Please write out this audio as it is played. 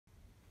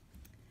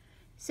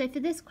So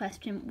for this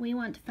question, we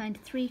want to find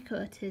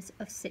 3/4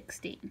 of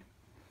 16.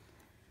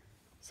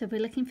 So if we're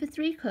looking for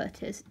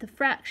 3/4, the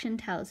fraction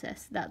tells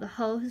us that the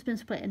whole has been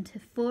split into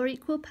 4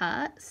 equal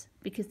parts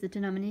because the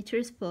denominator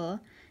is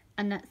 4,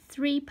 and that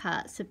 3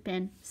 parts have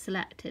been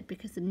selected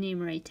because the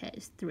numerator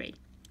is 3.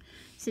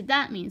 So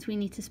that means we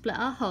need to split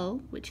our whole,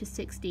 which is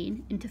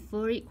 16, into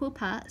 4 equal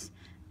parts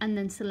and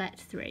then select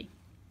 3.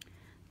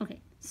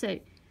 Okay, so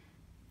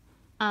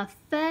our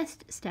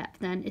first step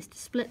then is to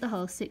split the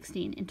whole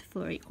 16 into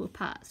 4 equal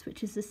parts,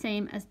 which is the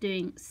same as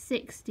doing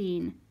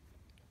 16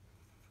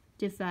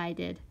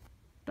 divided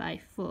by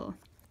 4.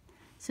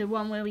 So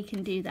one way we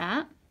can do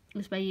that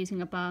is by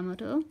using a bar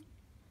model.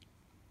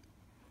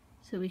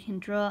 So we can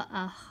draw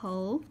our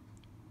whole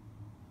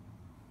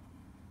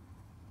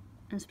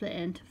and split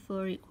it into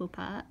 4 equal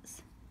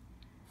parts.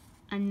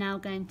 I'm now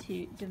going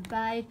to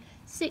divide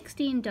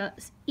 16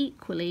 dots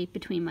equally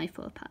between my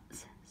 4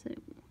 parts. So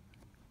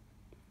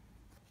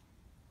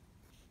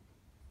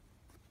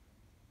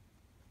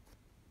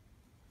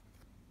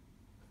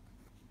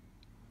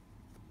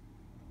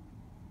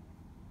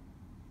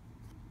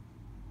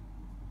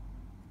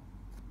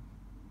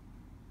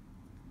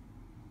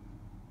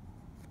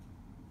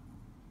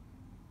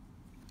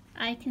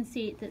I can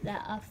see that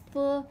there are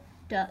 4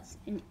 dots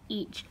in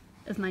each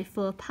of my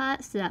 4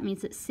 parts, so that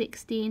means that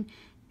 16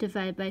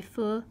 divided by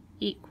 4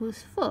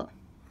 equals 4.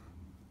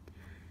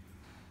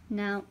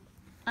 Now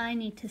I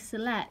need to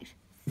select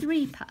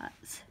 3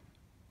 parts.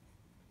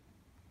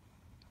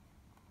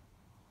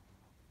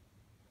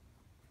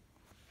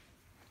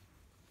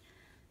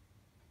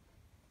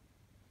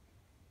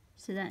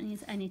 So that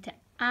means I need to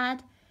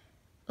add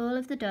all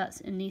of the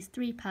dots in these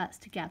 3 parts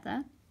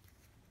together,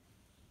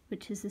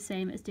 which is the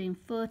same as doing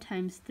 4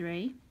 times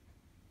 3.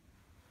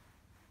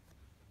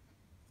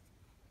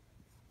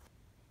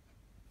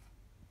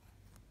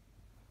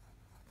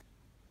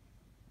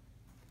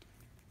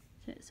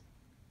 So it's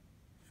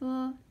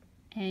 4,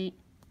 8,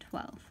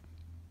 12.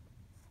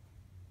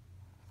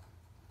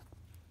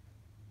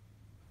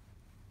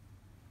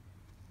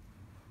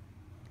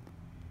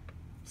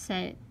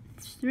 So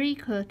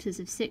 3/4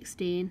 of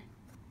 16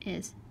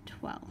 is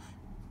 12.